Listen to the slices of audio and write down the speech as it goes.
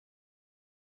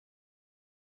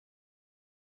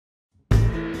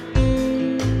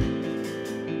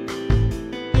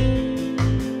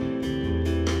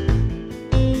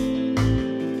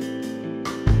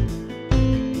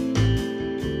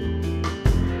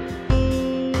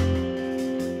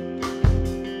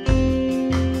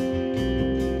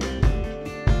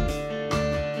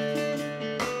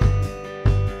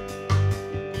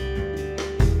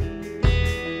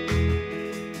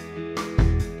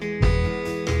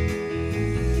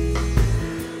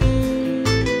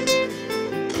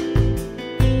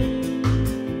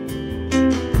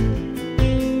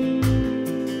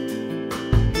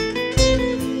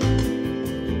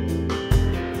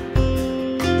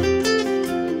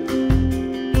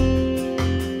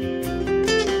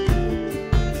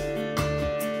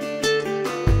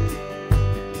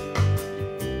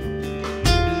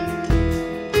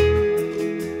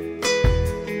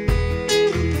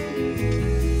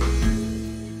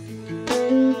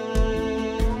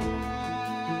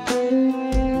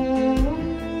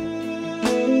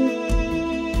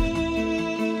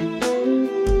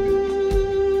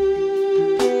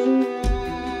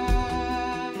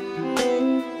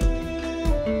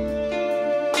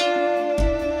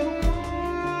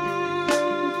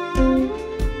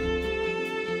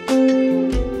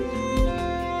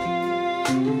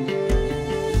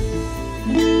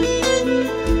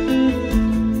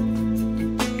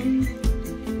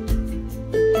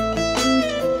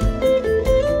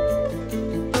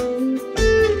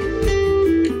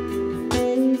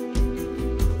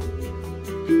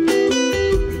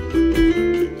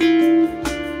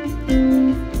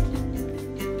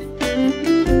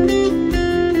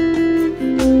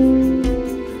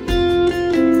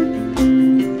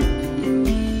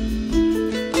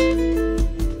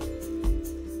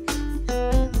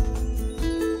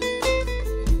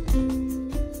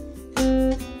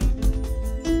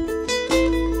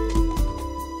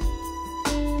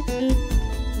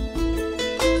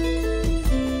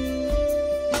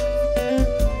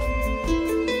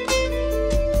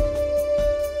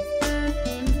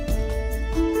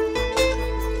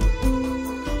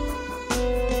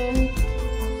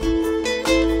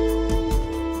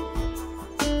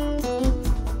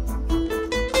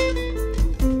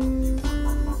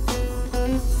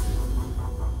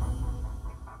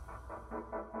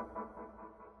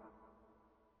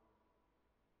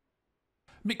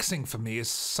Mixing for me is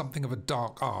something of a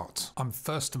dark art. I'm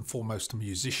first and foremost a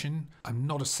musician. I'm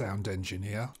not a sound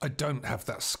engineer. I don't have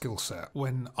that skill set.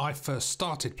 When I first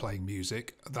started playing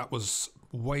music, that was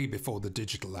way before the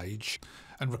digital age,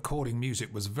 and recording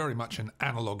music was very much an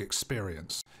analog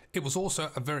experience. It was also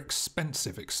a very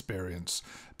expensive experience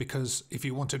because if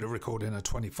you wanted to record in a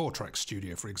 24-track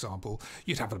studio, for example,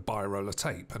 you'd have to buy a roll of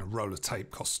tape, and a roll of tape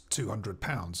costs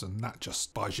 £200, and that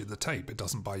just buys you the tape. It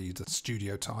doesn't buy you the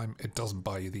studio time. It doesn't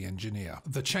buy you the engineer.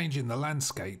 The change in the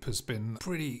landscape has been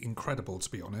pretty incredible,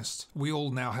 to be honest. We all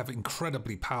now have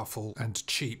incredibly powerful and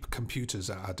cheap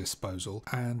computers at our disposal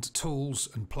and tools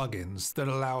and plugins that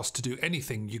allow us to do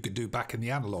anything you could do back in the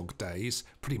analog days,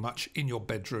 pretty much in your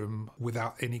bedroom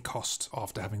without any cost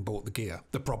after having bought the gear.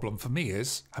 The problem for me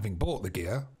is, having bought the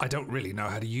gear, I don't really know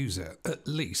how to use it, at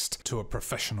least to a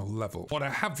professional level. What I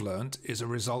have learned is a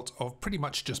result of pretty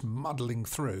much just muddling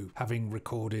through, having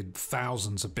recorded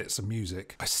thousands of bits of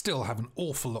music. I still have an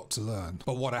awful lot to learn,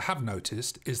 but what I have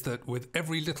noticed is that with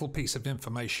every little piece of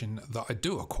information that I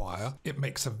do acquire, it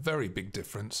makes a very big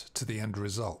difference to the end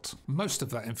result. Most of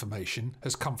that information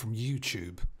has come from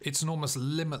YouTube. It's an almost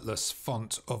limitless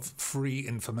font of free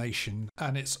information,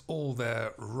 and it's all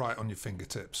there right on your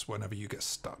fingertips whenever you get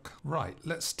stuck. Right,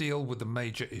 let's deal with the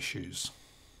major issues.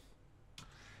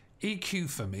 EQ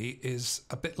for me is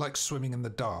a bit like swimming in the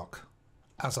dark.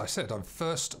 As I said, I'm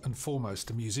first and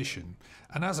foremost a musician,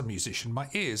 and as a musician my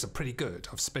ears are pretty good.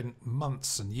 I've spent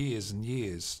months and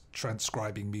years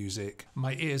transcribing music.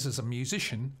 My ears as a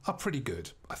musician are pretty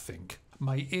good, I think.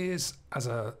 My ears as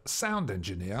a sound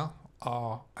engineer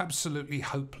are absolutely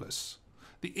hopeless.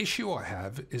 The issue I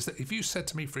have is that if you said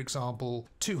to me, for example,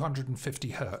 250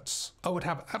 hertz, I would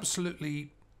have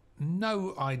absolutely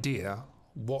no idea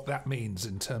what that means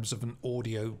in terms of an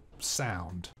audio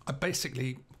sound. I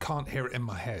basically can't hear it in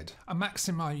my head. A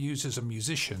maxim I use as a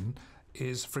musician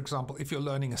is, for example, if you're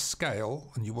learning a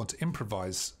scale and you want to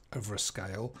improvise over a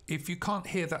scale, if you can't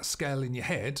hear that scale in your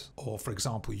head, or for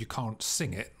example you can't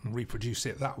sing it and reproduce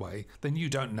it that way, then you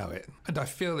don't know it. And I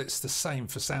feel it's the same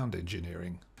for sound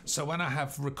engineering. So when I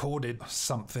have recorded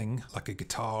something like a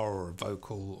guitar or a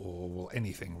vocal or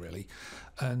anything really,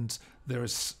 and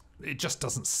it just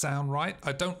doesn't sound right,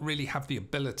 I don't really have the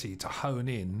ability to hone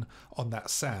in on that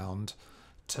sound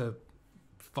to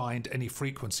find any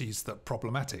frequencies that are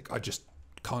problematic. I just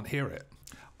can't hear it.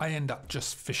 I end up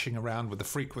just fishing around with the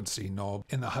frequency knob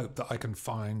in the hope that I can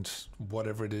find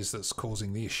whatever it is that's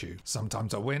causing the issue.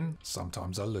 Sometimes I win,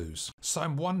 sometimes I lose. So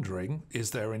I'm wondering, is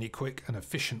there any quick and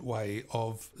efficient way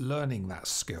of learning that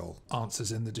skill?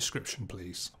 Answers in the description,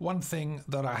 please. One thing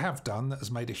that I have done that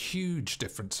has made a huge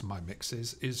difference in my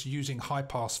mixes is using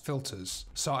high-pass filters.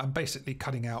 So I'm basically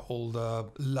cutting out all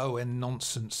the low-end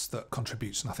nonsense that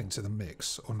contributes nothing to the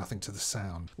mix or nothing to the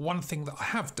sound. One thing that I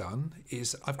have done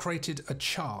is I've created a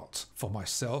chart for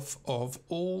myself of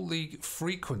all the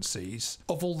frequencies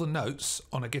of all the notes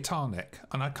on a guitar neck,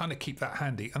 and I kind of keep that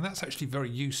handy, and that's actually very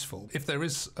useful. If there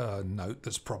is a note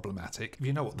that's problematic, if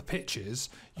you know what the pitch is,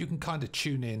 you can kind of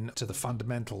tune in to the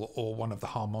fundamental or one of the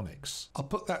harmonics. I'll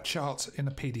put that chart in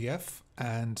a PDF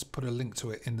and put a link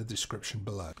to it in the description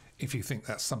below if you think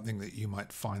that's something that you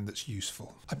might find that's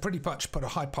useful. I pretty much put a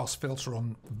high pass filter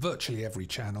on virtually every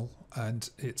channel, and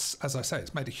it's, as I say,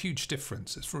 it's made a huge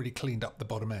difference. It's really cleaned up the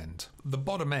bottom end. The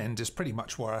bottom end is pretty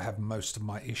much where I have most of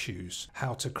my issues,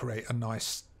 how to create a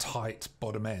nice tight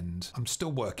bottom end. I'm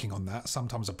still working on that.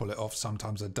 Sometimes I pull it off,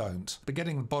 sometimes I don't. But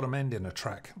getting the bottom end in a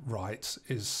track right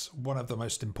is one of the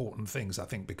most important things, I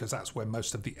think, because that's where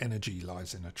most of the energy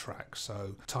lies in a track.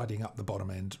 So tidying up the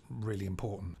bottom end, really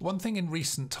important. One thing in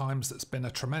recent times that's been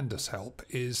a tremendous help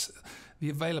is the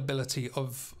availability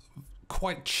of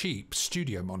quite cheap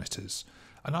studio monitors.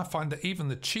 And I find that even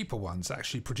the cheaper ones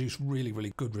actually produce really,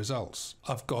 really good results.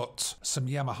 I've got some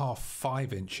Yamaha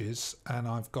 5 inches and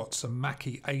I've got some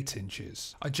Mackie 8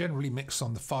 inches. I generally mix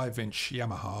on the 5-inch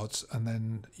Yamahas and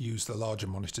then use the larger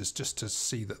monitors just to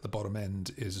see that the bottom end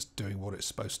is doing what it's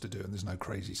supposed to do and there's no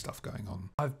crazy stuff going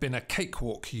on. I've been a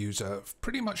Cakewalk user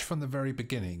pretty much from the very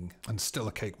beginning and still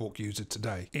a Cakewalk user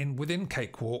today. Within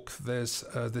Cakewalk, there's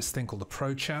this thing called the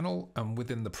Pro Channel, and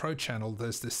within the Pro Channel,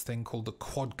 there's this thing called the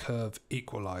Quad Curve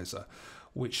Equalizer,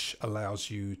 which allows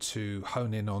you to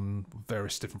hone in on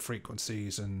various different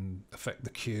frequencies and affect the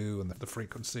Q and the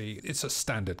frequency. It's a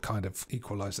standard kind of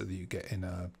equalizer that you get in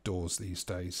DAWs these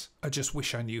days. I just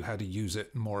wish I knew how to use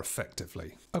it more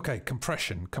effectively. Okay,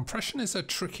 compression. Compression is a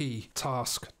tricky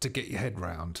task to get your head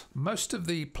round. Most of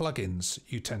the plugins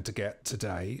you tend to get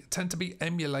today tend to be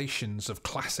emulations of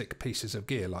classic pieces of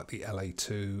gear like the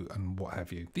LA2 and what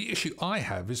have you. The issue I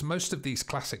have is most of these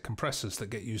classic compressors that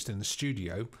get used in the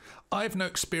studio, I've no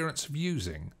experience of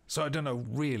using. So I don't know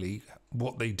really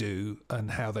what they do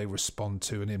and how they respond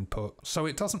to an input. So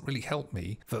it doesn't really help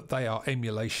me that they are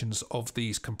emulations of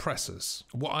these compressors.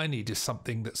 What I need is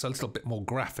something that's a little bit more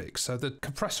graphic. So the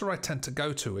compressor I tend to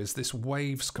go to is this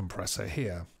Waves compressor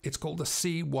here. It's called a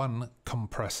C1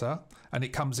 compressor, and it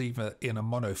comes either in a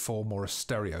mono form or a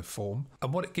stereo form.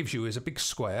 And what it gives you is a big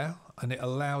square, and it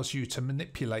allows you to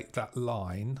manipulate that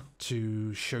line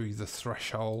to show you the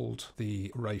threshold,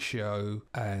 the ratio,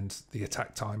 and the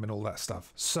attack time and all that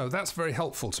stuff. So that's very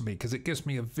helpful to me because it gives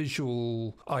me a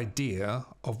visual idea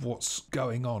of what's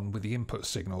going on with the input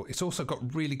signal. It's also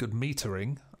got really good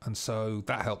metering, and so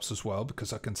that helps as well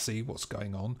because I can see what's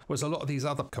going on. Whereas a lot of these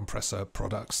other compressor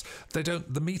products,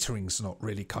 the metering's not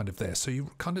really kind of there. So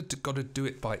you kind of got to do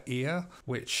it by ear,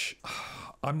 which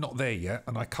I'm not there yet,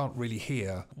 and I can't really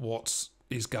hear what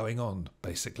is going on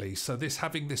basically. So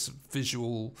having this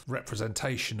visual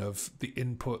representation of the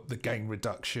input, the gain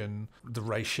reduction, the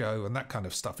ratio, and that kind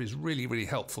of stuff is really, really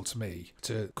helpful to me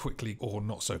to quickly, or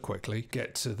not so quickly,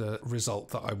 get to the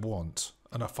result that I want.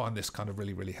 And I find this kind of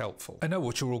really, really helpful. I know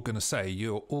what you're all going to say.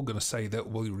 You're all going to say that,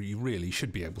 well, you really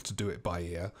should be able to do it by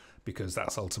ear because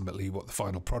that's ultimately what the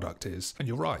final product is. And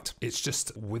you're right. It's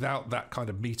just without that kind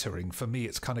of metering, for me,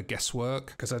 it's kind of guesswork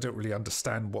because I don't really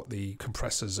understand what the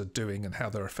compressors are doing and how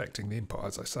they're affecting the input,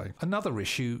 as I say. Another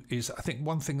issue is, I think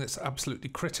one thing that's absolutely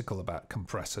critical about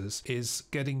compressors is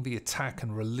getting the attack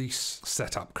and release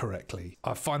set up correctly.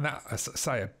 I find that, as I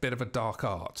say, a bit of a dark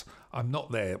art. I'm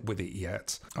not there with it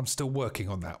yet. I'm still working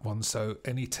on that one, so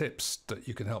any tips that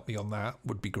you can help me on that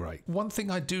would be great. One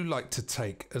thing I do like to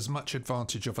take as much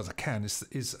advantage of as I can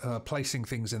is placing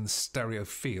things in the stereo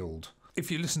field.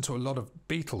 If you listen to a lot of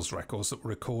Beatles records that were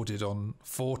recorded on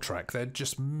 4-track, they're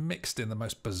just mixed in the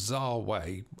most bizarre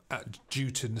way due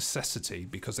to necessity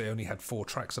because they only had 4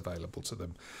 tracks available to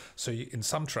them. So in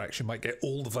some tracks you might get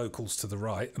all the vocals to the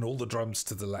right and all the drums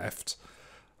to the left.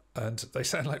 And they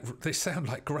sound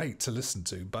like great to listen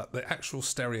to, but the actual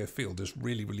stereo field is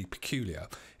really, really peculiar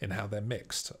in how they're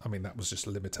mixed. I mean, that was just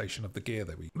a limitation of the gear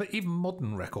that we. But even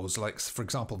modern records, like for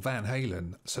example Van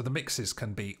Halen, so the mixes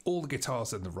can be all the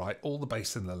guitars in the right, all the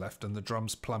bass in the left, and the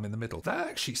drums plumb in the middle. That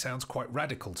actually sounds quite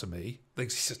radical to me.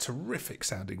 These are terrific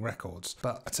sounding records,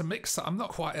 but to mix, I'm not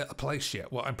quite at a place yet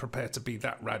where I'm prepared to be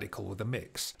that radical with a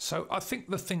mix. So I think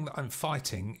the thing that I'm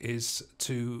fighting is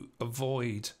to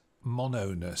avoid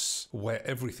mono-ness where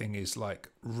everything is like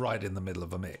right in the middle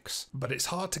of a mix. But it's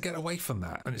hard to get away from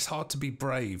that, and it's hard to be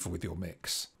brave with your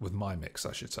mix, with my mix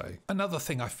I should say. Another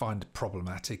thing I find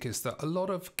problematic is that a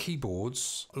lot of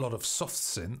keyboards, a lot of soft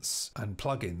synths and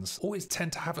plugins always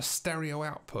tend to have a stereo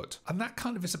output, and that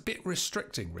kind of is a bit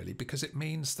restricting really, because it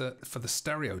means that for the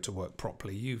stereo to work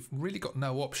properly you've really got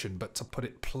no option but to put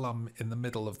it plumb in the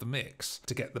middle of the mix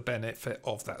to get the benefit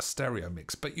of that stereo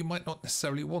mix, but you might not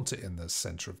necessarily want it in the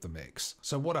center of the mix.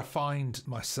 So what I find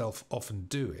myself often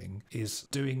doing is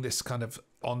doing this kind of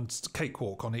on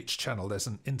Cakewalk. On each channel there's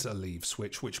an interleave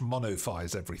switch which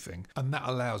monofies everything, and that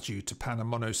allows you to pan a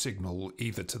mono signal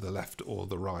either to the left or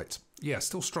the right. Yeah,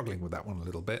 still struggling with that one a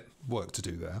little bit, work to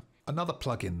do there. Another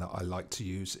plugin that I like to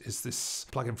use is this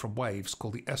plugin from Waves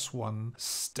called the S1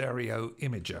 Stereo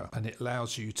Imager, and it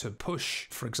allows you to push,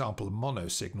 for example, a mono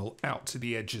signal out to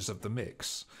the edges of the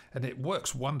mix, and it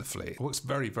works wonderfully. It works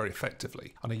very, very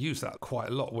effectively, and I use that quite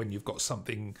a lot when you've got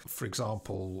something, for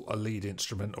example, a lead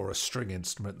instrument or a string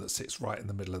instrument that sits right in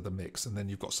the middle of the mix, and then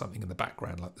you've got something in the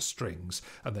background like the strings,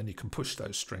 and then you can push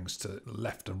those strings to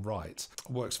left and right.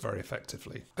 It works very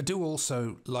effectively. I do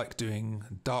also like doing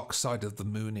Dark Side of the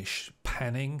Moonish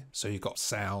panning, so you've got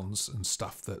sounds and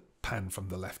stuff that pan from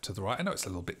the left to the right. I know it's a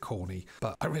little bit corny,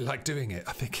 but I really like doing it.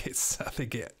 I think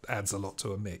it adds a lot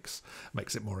to a mix,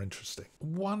 makes it more interesting.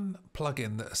 One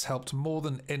plugin that has helped more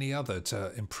than any other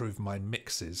to improve my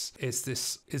mixes is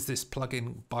this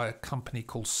plugin by a company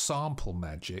called Sample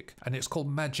Magic, and it's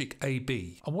called Magic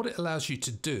AB. And what it allows you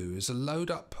to do is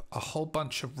load up a whole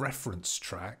bunch of reference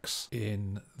tracks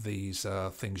in these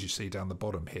things you see down the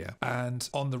bottom here, and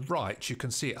on the right you can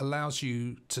see it allows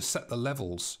you to set the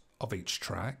levels of each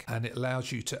track, and it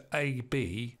allows you to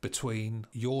A/B between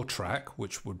your track,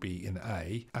 which would be in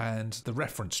A, and the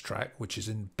reference track, which is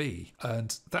in B.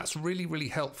 And that's really, really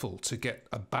helpful to get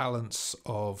a balance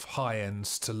of high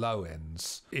ends to low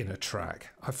ends in a track.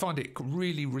 I find it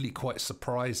really, really quite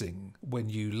surprising when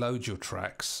you load your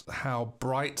tracks how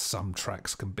bright some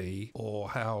tracks can be, or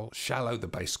how shallow the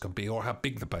bass can be, or how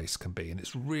big the bass can be. And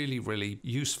it's really, really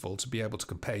useful to be able to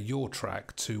compare your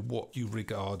track to what you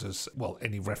regard as, well,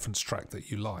 any reference track that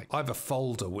you like. I have a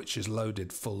folder which is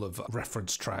loaded full of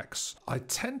reference tracks. I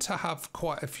tend to have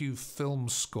quite a few film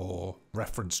score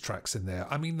reference tracks in there.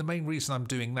 I mean, the main reason I'm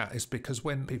doing that is because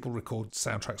when people record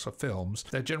soundtracks for films,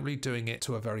 they're generally doing it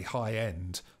to a very high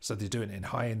end. So they're doing it in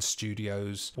high-end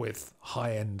studios with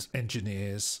high-end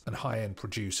engineers and high-end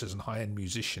producers and high-end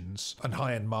musicians and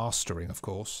high-end mastering, of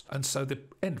course. And so the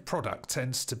end product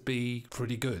tends to be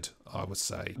pretty good, I would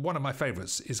say. One of my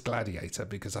favorites is Gladiator,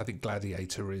 because I think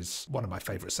Gladiator is one of my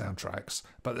favorite soundtracks,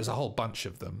 but there's a whole bunch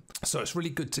of them. So it's really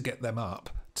good to get them up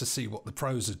to see what the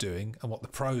pros are doing and what the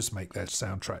pros make their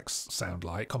soundtracks sound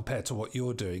like compared to what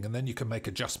you're doing. And then you can make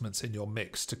adjustments in your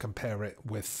mix to compare it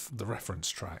with the reference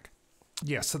track.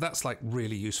 Yeah, so that's like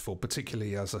really useful,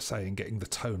 particularly, as I say, in getting the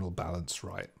tonal balance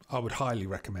right. I would highly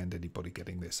recommend anybody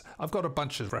getting this. I've got a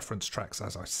bunch of reference tracks,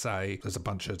 as I say. There's a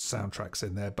bunch of soundtracks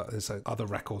in there, but there's other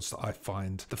records that I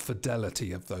find the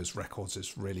fidelity of those records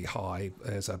is really high.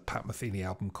 There's a Pat Metheny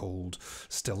album called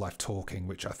Still Life Talking,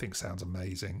 which I think sounds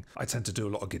amazing. I tend to do a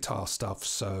lot of guitar stuff,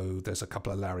 so there's a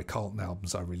couple of Larry Carlton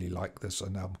albums I really like. There's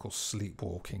an album called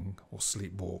Sleepwalking, or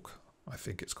Sleepwalk, I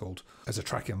think it's called. There's a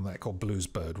track in there called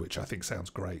Bluesbird, which I think sounds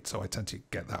great, so I tend to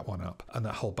get that one up, and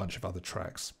a whole bunch of other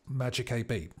tracks. Magic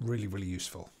AB, really, really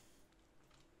useful.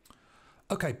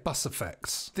 Okay, bus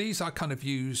effects. These I kind of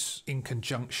use in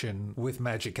conjunction with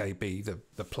Magic AB, the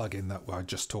plugin that I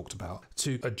just talked about,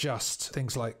 to adjust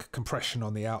things like compression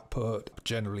on the output.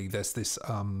 Generally, there's this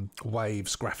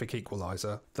Waves graphic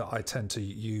equalizer that I tend to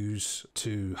use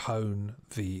to hone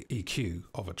the EQ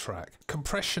of a track.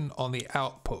 Compression on the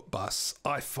output bus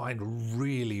I find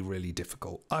really, really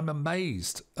difficult. I'm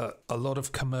amazed at a lot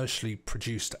of commercially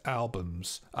produced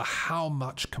albums at how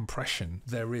much compression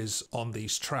there is on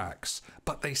these tracks,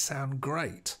 but they sound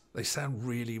great. They sound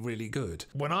really, really good.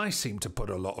 When I seem to put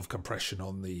a lot of compression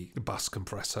on the bus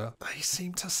compressor, they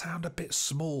seem to sound a bit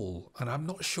small, and I'm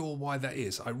not sure why that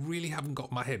is. I really haven't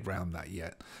got my head around that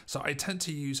yet. So I tend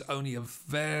to use only a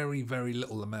very, very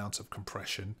little amount of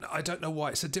compression. I don't know why.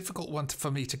 It's a difficult one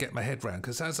for me to get my head around,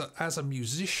 because as a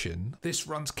musician, this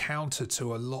runs counter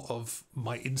to a lot of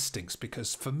my instincts,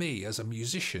 because for me, as a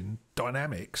musician,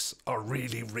 dynamics are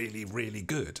really, really, really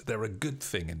good. They're a good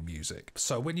thing in music.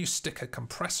 So when you stick a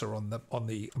compressor on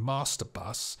the master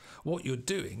bus, what you're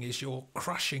doing is you're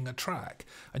crushing a track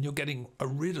and you're getting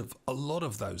rid of a lot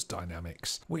of those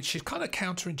dynamics, which is kind of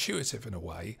counterintuitive in a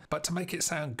way. But to make it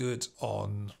sound good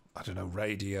on, I don't know,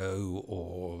 radio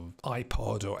or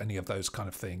iPod or any of those kind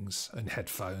of things and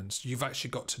headphones, you've actually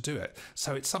got to do it.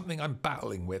 So it's something I'm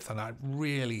battling with, and I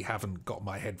really haven't got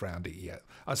my head around it yet.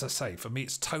 As I say, for me,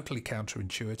 it's totally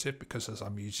counterintuitive, because as a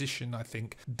musician, I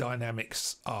think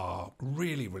dynamics are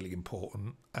really, really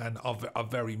important and are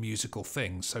very musical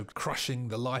things. So crushing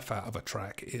the life out of a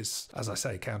track is, as I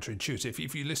say, counterintuitive.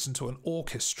 If you listen to an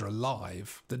orchestra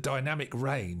live, the dynamic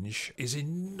range is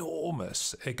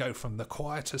enormous. It goes from the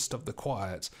quietest of the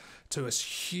quiet to a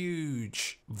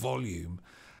huge volume.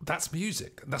 That's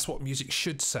music. That's what music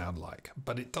should sound like,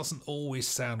 but it doesn't always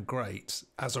sound great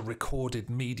as a recorded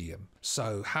medium.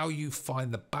 So how you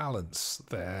find the balance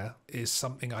there is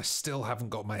something I still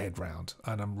haven't got my head around,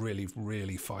 and I'm really,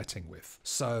 really fighting with.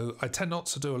 So I tend not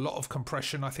to do a lot of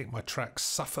compression. I think my tracks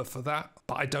suffer for that,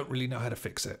 but I don't really know how to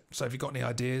fix it. So if you've got any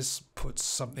ideas, put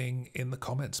something in the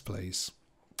comments, please.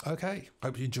 Okay,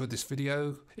 hope you enjoyed this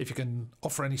video. If you can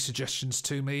offer any suggestions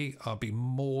to me, I'll be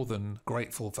more than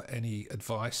grateful for any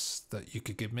advice that you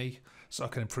could give me, so I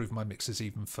can improve my mixes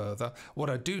even further.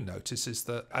 What I do notice is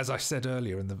that, as I said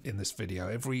earlier in this video,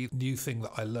 every new thing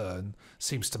that I learn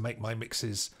seems to make my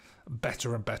mixes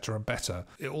better and better and better.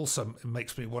 It also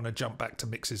makes me want to jump back to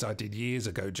mixes I did years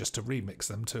ago just to remix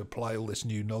them, to apply all this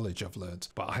new knowledge I've learned.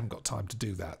 But I haven't got time to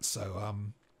do that, so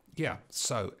yeah,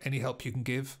 so any help you can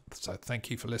give. So thank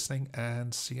you for listening,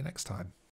 and see you next time.